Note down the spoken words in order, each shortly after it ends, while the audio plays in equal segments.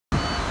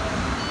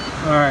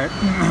Alright,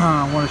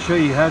 I want to show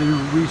you how to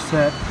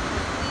reset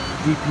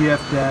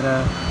DPF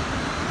data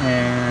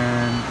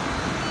and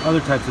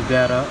other types of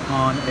data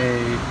on a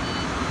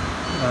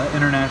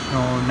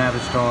international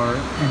Navistar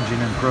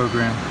engine and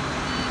program.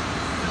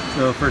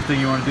 So first thing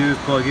you want to do is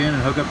plug in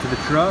and hook up to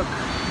the truck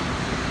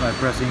by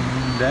pressing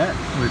that,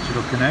 which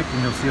it'll connect,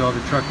 and you'll see all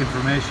the truck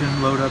information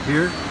load up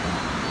here.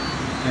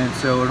 And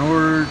so in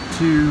order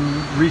to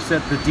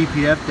reset the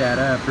DPF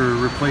data after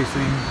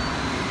replacing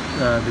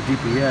the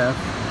DPF,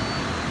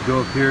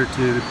 go up here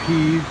to the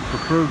P for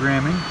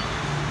programming,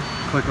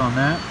 click on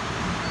that,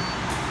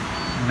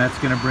 and that's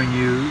going to bring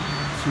you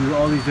to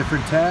all these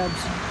different tabs.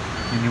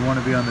 And you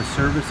want to be on the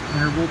service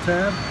interval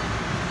tab,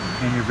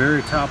 and your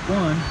very top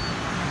one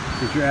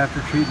is your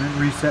after treatment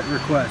reset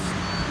request.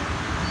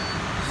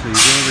 So you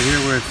go over here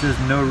where it says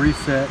no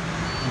reset,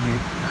 and you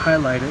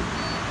highlight it,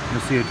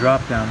 you'll see a drop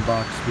down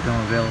box become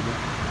available.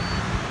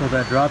 Pull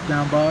that drop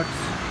down box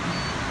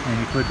and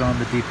you click on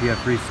the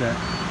DPF reset.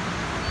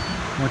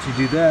 Once you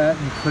do that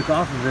and you click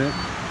off of it,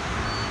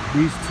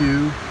 these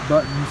two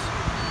buttons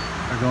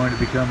are going to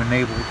become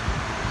enabled.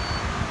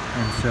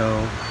 And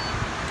so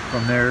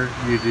from there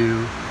you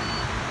do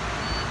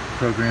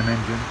program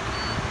engine.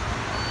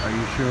 Are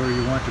you sure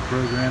you want to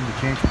program the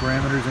change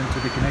parameters into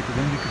the connected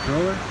engine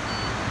controller?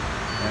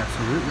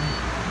 Absolutely.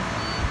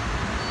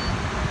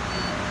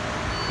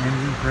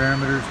 Engine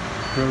parameters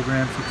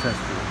programmed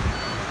successfully.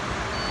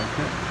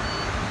 Okay.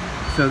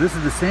 So this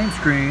is the same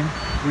screen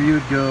where you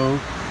would go.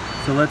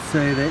 So let's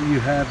say that you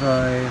have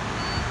a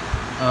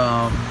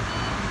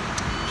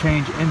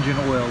change engine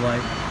oil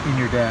light in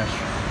your dash,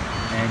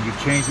 and you've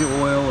changed the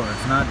oil, or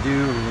it's not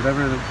due, or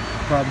whatever the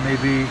problem may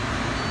be.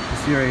 You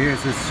see right here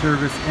it says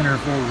service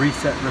interval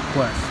reset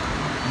request.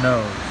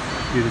 No.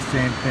 Do the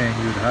same thing.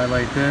 You would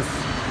highlight this.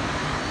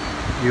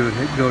 You would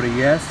go to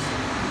yes.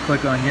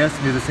 Click on yes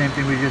and do the same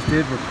thing we just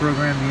did. We'll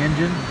program the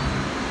engine,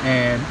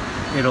 and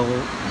it'll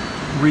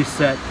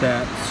reset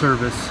that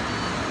service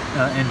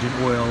engine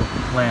oil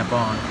lamp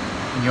on.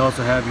 And you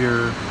also have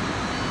your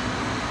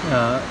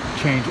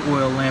change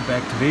oil lamp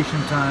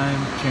activation time,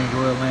 change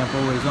oil lamp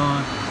always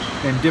on,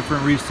 and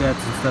different resets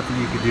and stuff that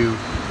you could do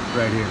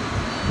right here.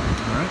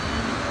 All right.